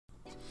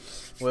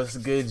What's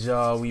good,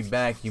 y'all? We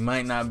back. You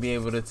might not be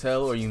able to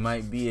tell, or you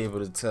might be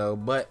able to tell,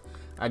 but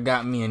I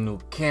got me a new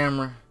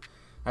camera.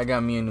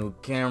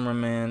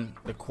 Man.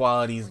 The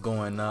quality's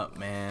going up,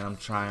 man. I'm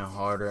trying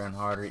harder and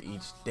harder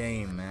each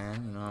day,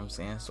 man. You know what I'm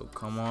saying? So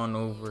come on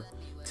over,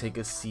 take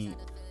a seat,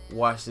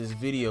 watch this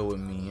video with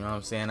me. You know what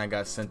I'm saying? I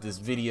got sent this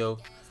video.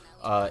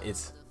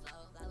 It's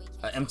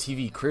an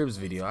MTV Cribs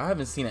video. I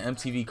haven't seen an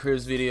MTV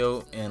Cribs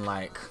video in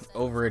like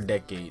over a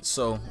decade.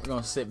 So we're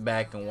gonna sit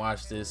back and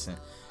watch this and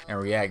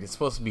react. It's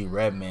supposed to be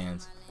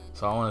Redman's,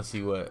 so I want to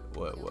see what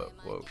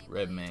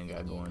Redman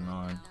got going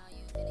on.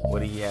 What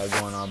did he have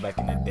going on back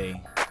in the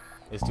day?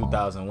 It's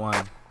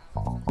 2001.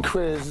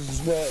 Chris,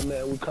 this is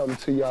Redman. We coming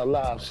to y'all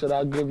live. Should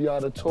I give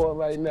y'all the tour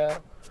right now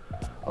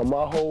of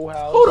my whole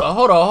house? Hold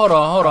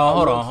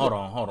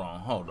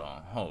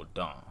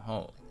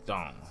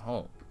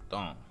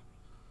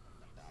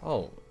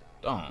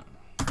on.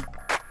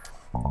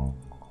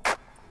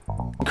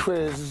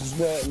 Chris, this is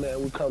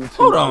Redman. We coming to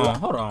Hold y'all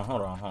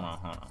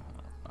on.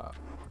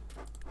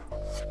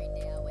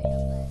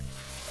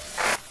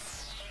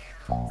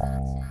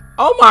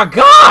 Oh my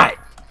God!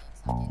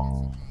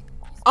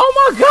 Oh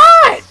my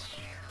God!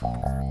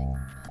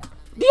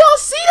 Do y'all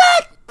see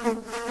that?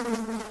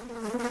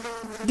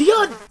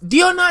 Do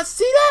y'all not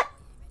see that?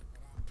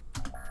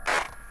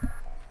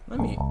 Let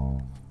me.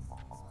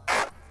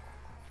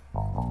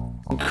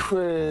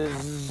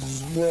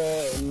 Chris,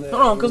 Redman.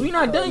 Hold on, cause we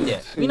not done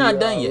yet. We not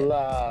done yet.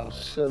 Live.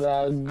 Should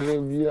I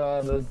give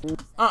y'all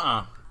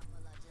the?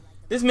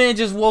 This man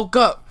just woke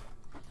up.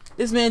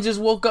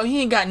 He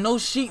ain't got no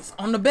sheets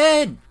on the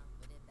bed.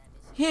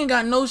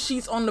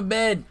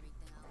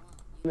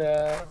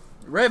 Yeah.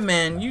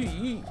 Redman,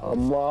 you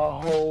my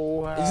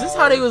whole house. is this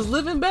how they was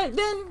living back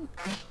then?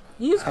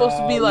 He was supposed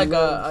to be like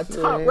a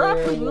top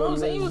rapper, you know what I'm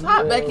saying? He was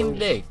hot back in the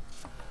day.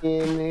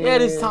 He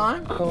had his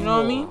time, you know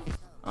what I mean?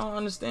 I don't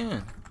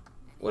understand.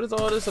 What is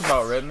all this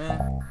about,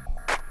 Redman?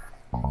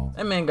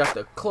 That man got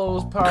the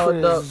clothes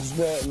piled up.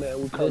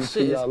 Redman, we come This to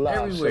shit is y'all live.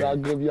 everywhere. Should I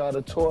give y'all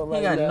the tour right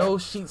He got now? no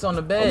sheets on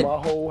the bed. My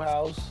whole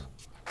house.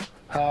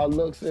 How it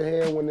looks in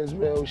here when there's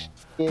real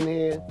in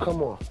here.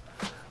 Come on,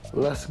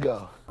 let's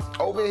go.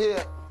 Over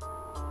here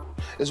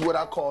is what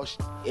I call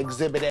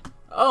exhibit A.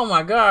 Oh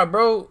my God,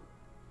 bro!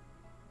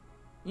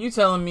 You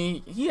telling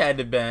me he had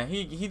the band?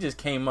 He just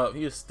came up.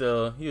 He was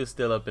still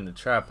up in the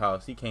trap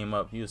house. He came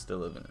up. He was still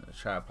living in the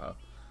trap house.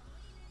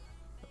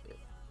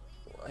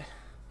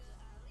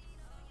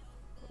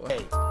 What?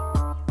 Hey,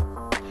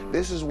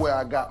 this is where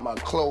I got my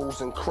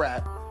clothes and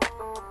crap.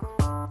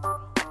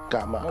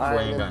 Got my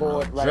ironing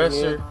board right dresser.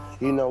 here.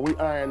 You know, we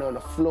iron on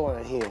the floor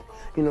in here.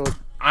 You know,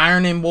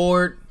 Ironing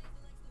board.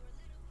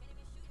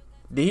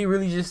 Did he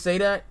really just say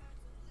that?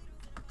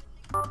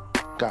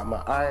 got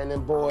my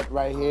ironing board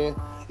right here.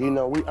 You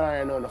know, we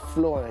iron on the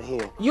floor in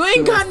here. You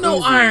ain't got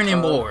no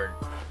ironing board.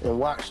 And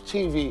watch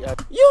TV.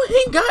 You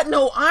ain't got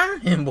no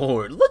ironing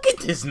board. Look at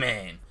this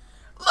man.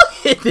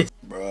 Look at this.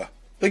 Bruh,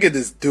 look at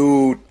this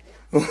dude.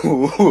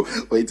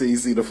 Wait till you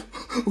see the.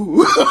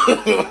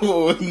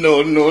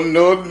 No.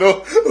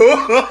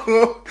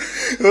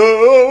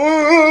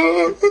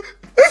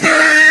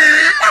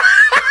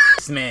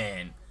 This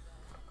man.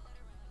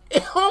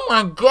 Oh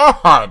my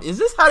God. Is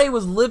this how they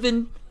was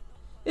living?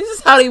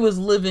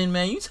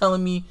 Man? You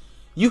telling me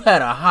you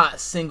had a hot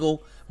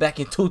single back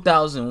in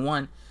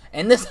 2001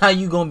 and this how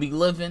you gonna be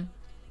living?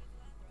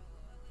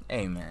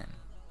 Hey man.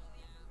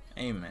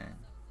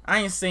 I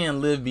ain't saying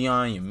live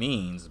beyond your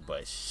means,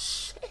 but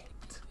shit.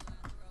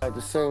 At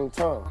the same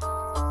time,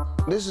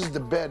 this is the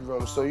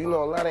bedroom, so you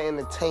know a lot of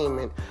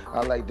entertainment.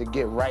 I like to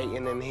get right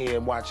in here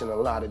watching a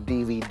lot of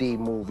DVD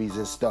movies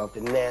and stuff,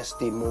 the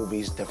nasty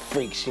movies, the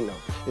freaks, you know.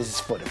 This is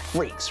for the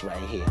freaks right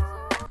here.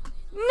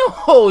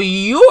 No,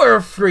 you're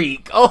a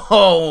freak.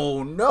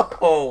 Oh no.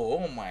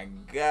 Oh my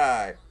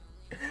God.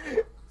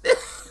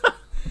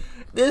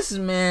 This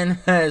man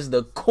has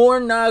the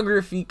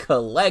pornography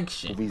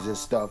collection. Movies and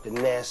stuff, the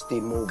nasty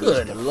movies.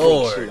 Good the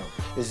Lord. Freaks, you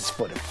know. This is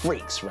for the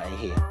freaks right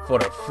here. For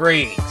the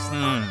freaks.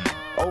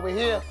 Over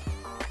here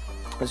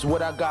is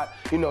what I got,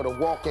 you know, the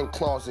walk-in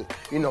closet,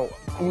 you know,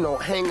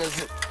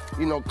 hangers,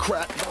 you know,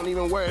 crap. Don't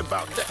even worry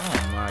about that.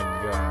 Oh my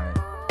God.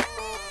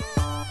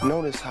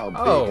 Notice how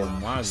big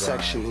a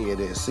section here it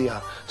is. See,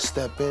 I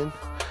step in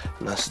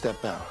and I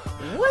step out.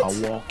 What?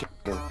 I walk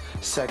in,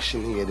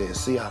 section here it is.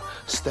 See, I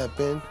step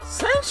in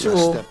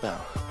Sensual. and I step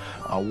out.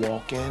 I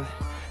walk in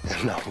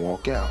and I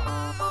walk out.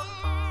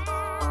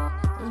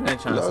 This man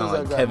trying to sound like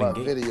I got Kevin my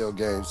Gates. video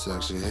game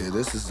section here.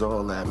 This is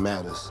all that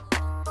matters.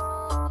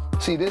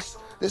 See, this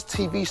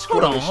TV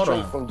screen is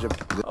straight from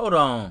Japan. Hold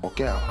on. Walk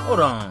out. Hold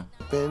on.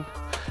 Step in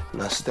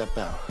and I step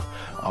out.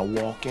 I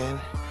walk in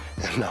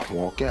and I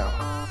walk out.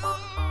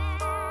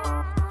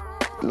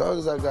 As long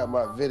as I got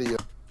my video.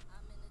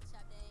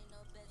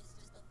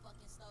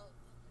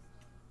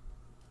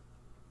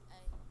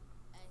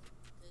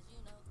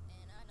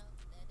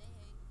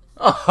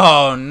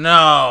 Oh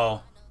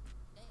no.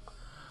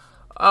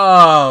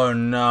 Oh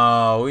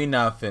no. We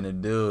not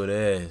finna do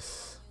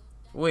this.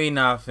 We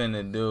not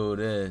finna do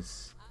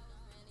this.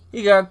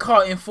 He got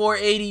caught in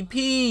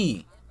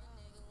 480p.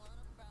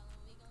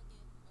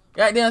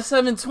 Goddamn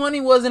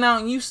 720 wasn't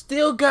out and you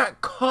still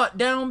got caught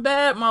down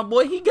bad, my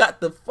boy. He got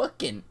the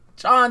fucking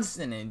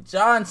Johnson &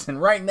 Johnson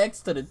right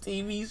next to the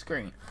TV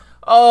screen.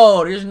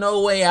 Oh, there's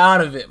no way out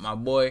of it, my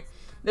boy.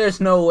 There's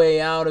no way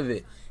out of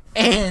it.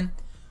 And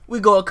we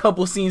go a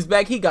couple scenes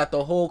back, he got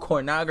the whole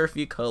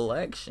pornography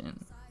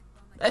collection.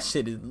 That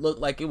shit looked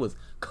like it was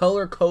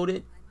color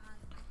coded.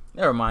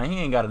 Never mind, he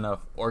ain't got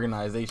enough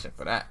organization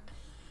for that.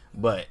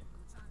 But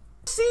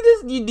see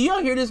this? Do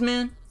y'all hear this,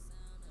 man?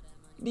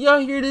 Do y'all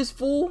hear this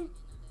fool?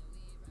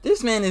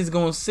 This man is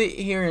gonna sit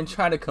here and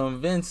try to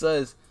convince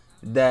us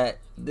that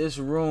this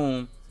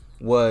room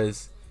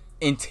was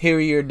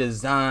interior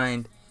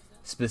designed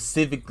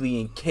specifically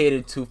and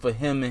catered to for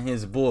him and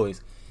his boys.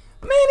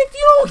 Man, if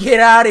you don't get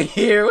out of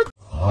here, what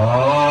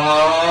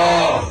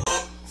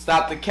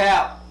Stop the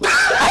cap.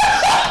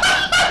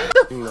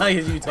 the fuck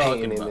is you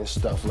talking about? And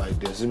stuff like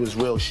this. It was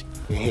real shit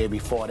in here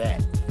before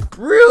that.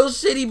 Real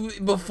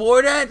shitty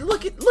before that.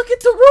 Look at the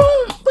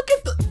room. Look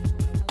at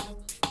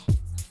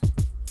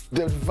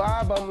the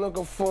vibe I'm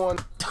looking for.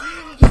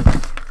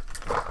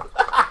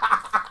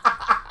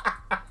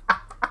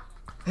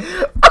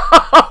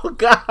 Oh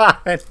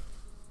God.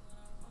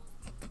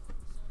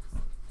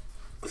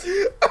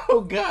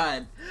 Oh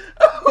God.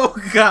 Oh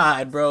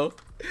God, bro.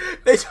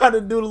 They try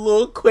to do the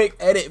little quick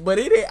edit, but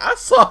it ain't. I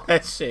saw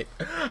that shit.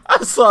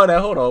 I saw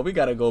that. Hold on, we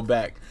gotta go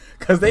back.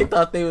 Cause they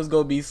thought they was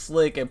gonna be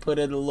slick and put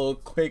in a little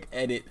quick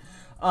edit.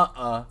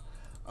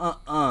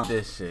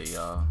 This shit,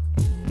 y'all.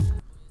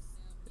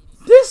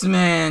 This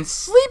man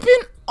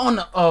sleeping on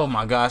the. Oh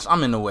my gosh,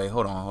 I'm in the way.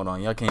 Hold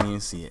on. Y'all can't even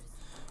see it.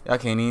 Y'all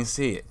can't even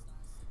see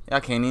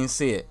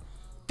it.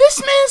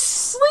 This man's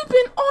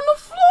sleeping on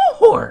the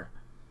floor.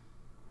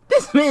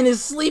 This man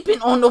is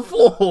sleeping on the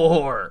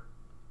floor.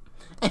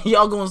 And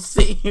y'all gonna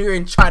sit here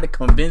and try to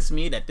convince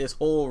me that this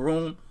whole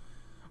room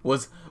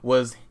was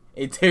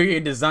interior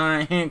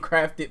design,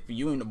 handcrafted for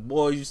you and the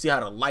boys. You see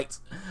how the lights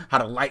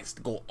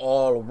go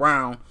all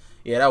around.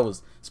 Yeah, that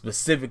was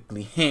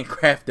specifically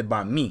handcrafted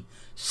by me.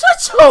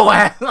 Shut your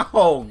ass.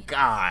 Oh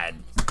God.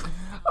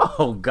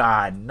 Oh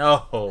God,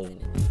 no.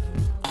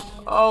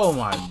 Oh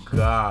my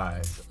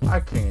God.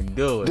 I can't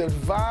do it. The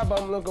vibe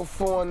I'm looking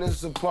for in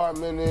this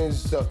apartment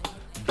is a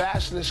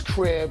bachelor's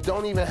crib.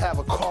 Don't even have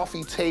a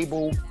coffee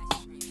table.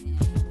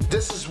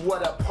 This is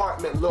what an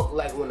apartment looked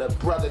like when a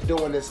brother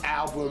doing this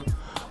album,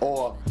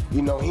 or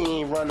you know,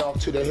 he ain't run off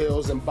to the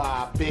hills and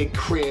buy a big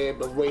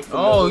crib away from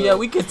the hood. Yeah,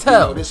 we could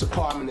tell. You know, this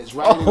apartment is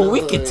right in the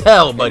we hood, could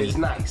tell, buddy. It's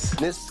nice.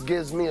 This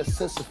gives me a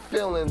sense of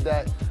feeling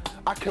that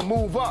I can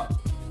move up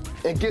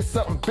and get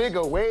something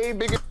bigger, way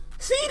bigger.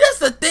 See, that's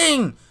the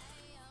thing.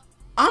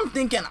 I'm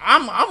thinking,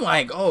 I'm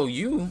like, oh,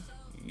 you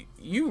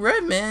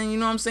Redman, you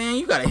know what I'm saying?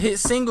 You got a hit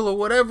single or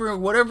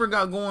whatever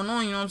got going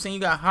on, you know what I'm saying?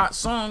 You got hot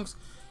songs.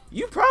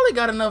 You probably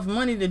got enough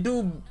money to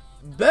do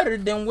better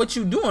than what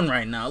you doing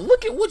right now.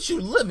 Look at what you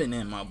living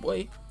in, my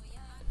boy.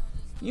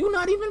 You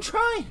not even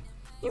trying.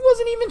 He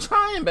wasn't even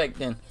trying back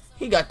then.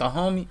 He got the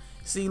homie.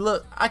 See,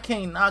 look, I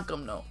can't knock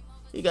him though.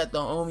 He got the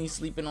homie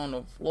sleeping on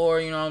the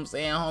floor, you know what I'm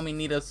saying? Homie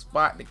need a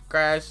spot to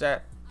crash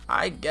at.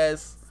 I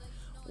guess,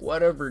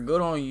 whatever, good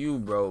on you,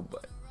 bro,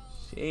 but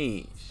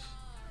sheesh.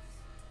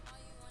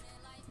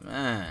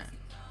 Man.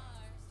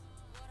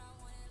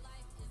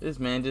 This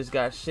man just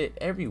got shit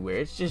everywhere.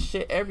 It's just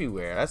shit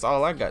everywhere. That's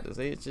all I got to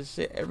say. It's just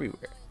shit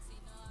everywhere.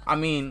 I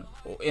mean,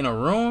 in a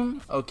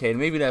room, okay,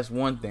 maybe that's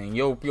one thing.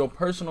 Your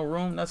personal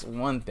room, that's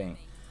one thing.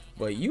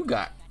 But he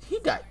got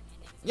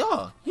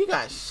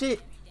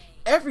shit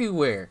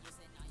everywhere.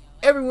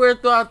 Everywhere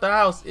throughout the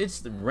house. It's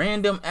the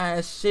random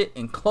ass shit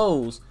and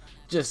clothes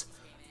just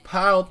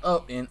piled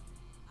up in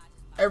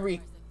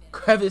every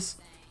crevice,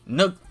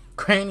 nook,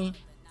 cranny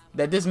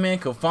that this man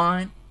could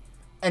find.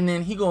 And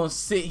then he gonna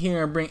sit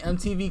here and bring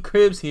MTV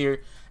Cribs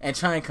here and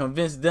try and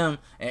convince them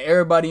and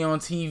everybody on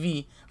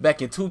TV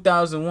back in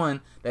 2001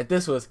 that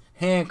this was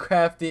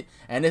handcrafted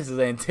and this is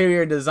an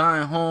interior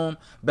design home,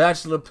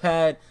 bachelor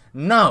pad.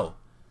 No,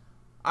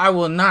 I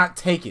will not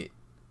take it.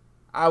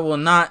 I will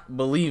not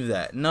believe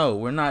that. No,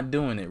 we're not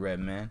doing it,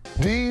 Redman.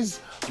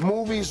 These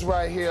movies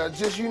right here,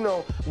 just, you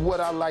know,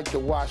 what I like to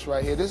watch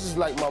right here. This is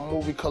like my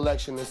movie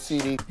collection and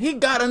CD. He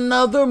got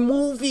another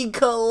movie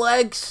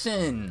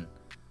collection.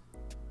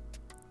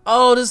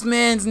 Oh, this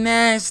man's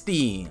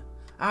nasty.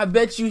 I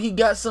bet you he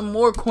got some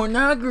more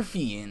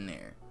pornography in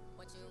there.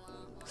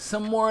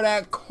 Some more of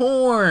that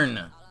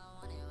corn.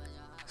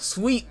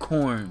 Sweet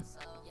corn,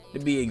 to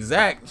be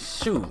exact.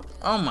 Shoot.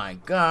 Oh my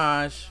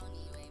gosh.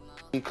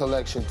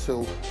 Collection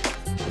too.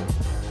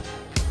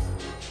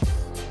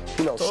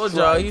 You know, told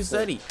y'all, you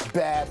said he.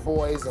 Bad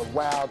Boys and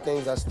Wild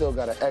Things. I still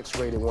got an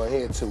X-rated one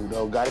here too,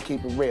 though. Gotta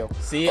keep it real.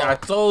 See, I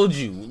told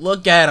you.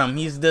 Look at him.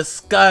 He's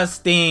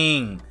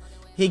disgusting.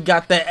 He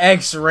got the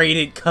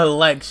X-rated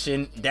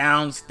collection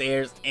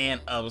downstairs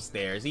and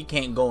upstairs. He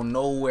can't go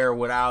nowhere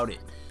without it.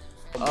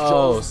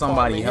 Oh,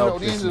 somebody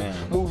help this man.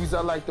 These are movies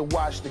I like to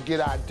watch to get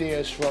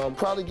ideas from.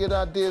 Probably get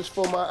ideas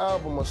for my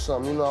album or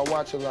something. You know, I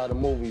watch a lot of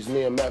movies.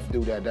 Me and Meth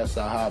do that. That's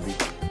our hobby.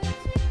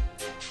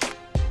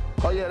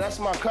 Oh yeah, that's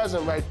my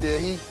cousin right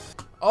there.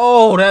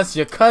 Oh, that's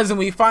your cousin.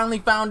 We finally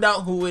found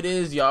out who it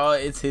is, y'all.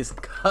 It's his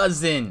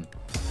cousin.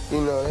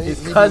 You know,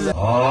 His cousin.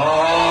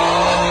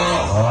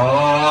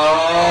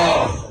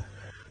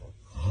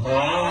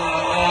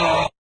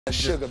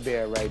 Sugar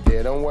Bear right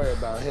there. Don't worry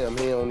about him.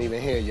 He don't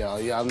even hear y'all.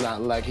 Y'all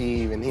not like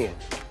he even here.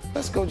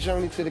 Let's go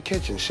journey to the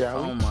kitchen,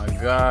 shall we? Oh my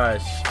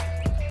gosh.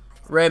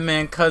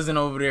 Redman cousin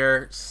over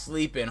there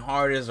sleeping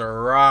hard as a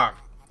rock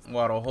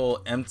while the whole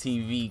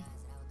MTV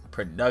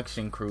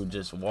production crew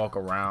just walk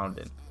around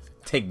and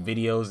take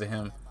videos of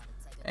him,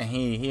 and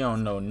he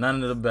don't know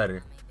none of the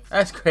better.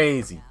 That's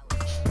crazy.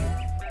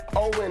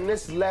 Oh, in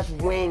this left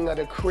wing of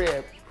the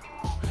crib,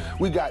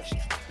 we got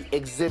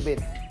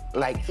exhibit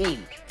like E.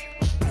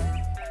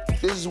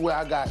 This is where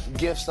I got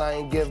gifts I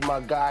ain't give my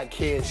god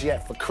kids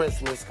yet for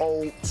Christmas.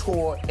 Old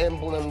tour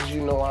emblems,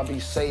 you know, I be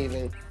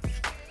saving.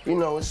 You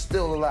know, it's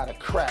still a lot of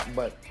crap,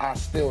 but I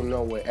still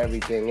know where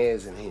everything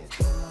is in here.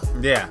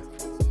 Yeah.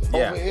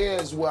 Yeah. Over here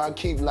is where I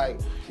keep, like,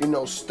 you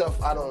know, stuff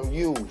I don't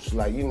use.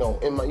 Like, you know,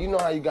 in my, you know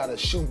how you got a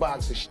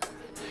shoebox of shit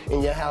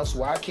in your house?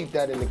 Well, I keep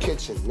that in the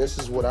kitchen. This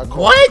is what I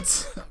call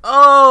What?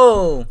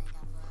 Oh.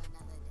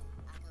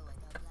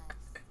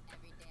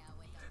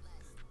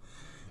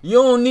 You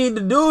don't need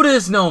to do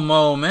this no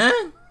more,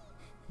 man.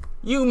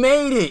 You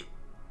made it.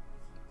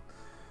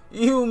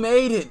 You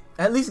made it.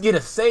 At least get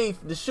a safe.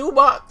 The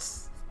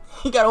shoebox.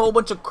 He got a whole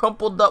bunch of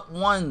crumpled up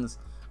ones.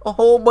 A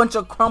whole bunch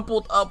of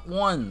crumpled up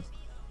ones.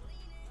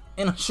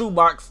 In a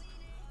shoebox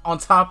on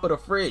top of the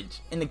fridge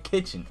in the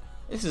kitchen.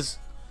 This is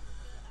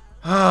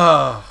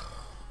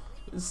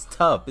it's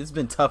tough. It's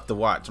been tough to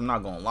watch. I'm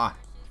not gonna lie.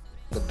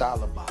 the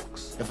dollar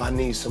box. If I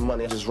need some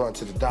money, I just run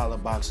to the dollar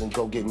box and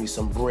go get me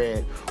some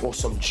bread or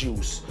some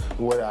juice,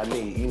 what I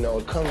need. You know,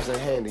 it comes in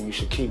handy. You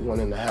should keep one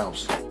in the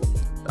house.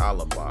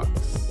 Dollar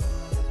box.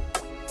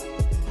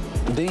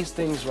 These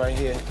things right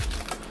here,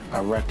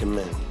 I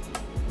recommend.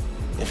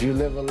 If you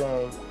live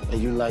alone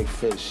and you like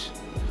fish,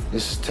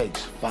 this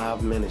takes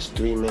 5 minutes,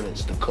 3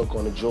 minutes to cook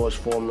on the George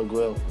Foreman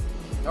grill.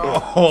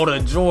 Oh, the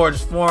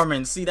George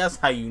Foreman. See, that's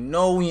how you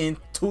know we in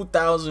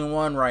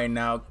 2001 right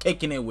now,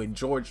 kicking it with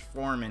George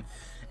Foreman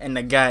and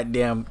the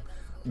goddamn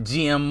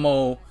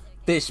GMO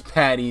fish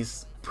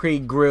patties,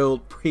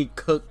 pre-grilled,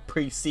 pre-cooked,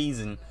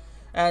 pre-seasoned.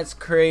 That's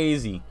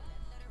crazy.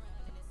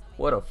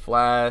 What a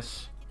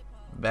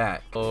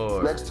flashback.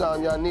 Lord. Next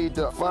time y'all need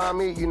to find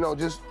me, you know,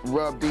 just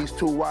rub these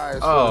 2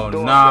 wires. Oh, for the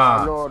door. nah.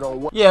 I know it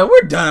don't work. Yeah,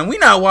 we're done. We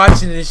not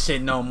watching this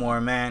shit no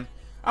more, man.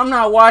 I'm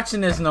not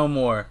watching this no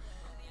more.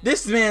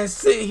 This man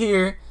sit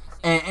here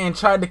and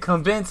tried to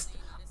convince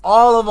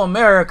all of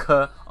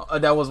America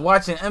that was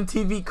watching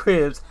MTV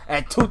Cribs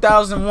at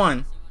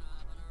 2001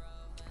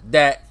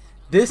 that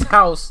this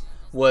house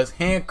was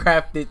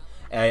handcrafted,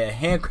 a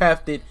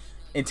handcrafted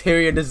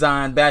interior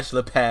design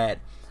bachelor pad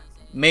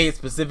made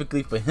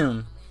specifically for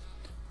him.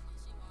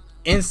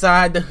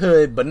 Inside the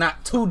hood, but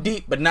not too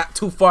deep, but not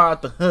too far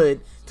out the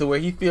hood to where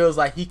he feels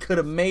like he could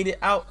have made it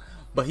out,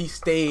 but he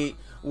stayed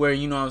where,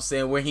 you know what I'm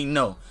saying, where he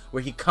know,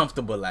 where he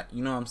comfortable at,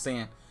 you know what I'm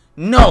saying?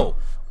 No,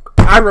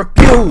 I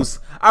refuse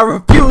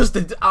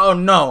to, oh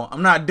no,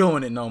 I'm not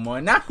doing it no more.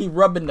 And now he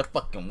rubbing the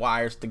fucking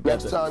wires together.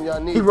 Next time y'all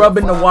need He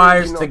rubbing the me,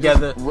 wires you know,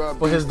 together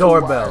for his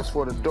doorbell.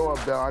 For the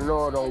doorbell, I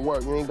know it don't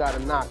work. You ain't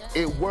gotta knock.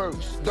 It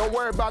works. Don't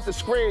worry about the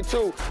screen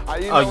too.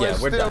 You know, oh yeah,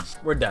 we're done.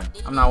 We're done.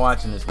 I'm not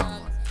watching this no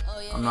more.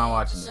 I'm not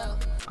watching this.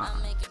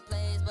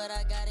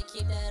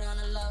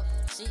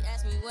 She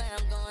asked me where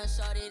I'm going,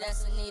 shorty,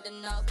 that's a need to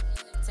know.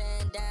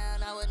 10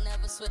 down, I would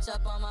never switch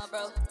up on my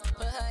bro.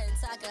 Put her in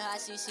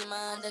Takahashi, she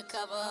my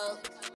undercover hoe.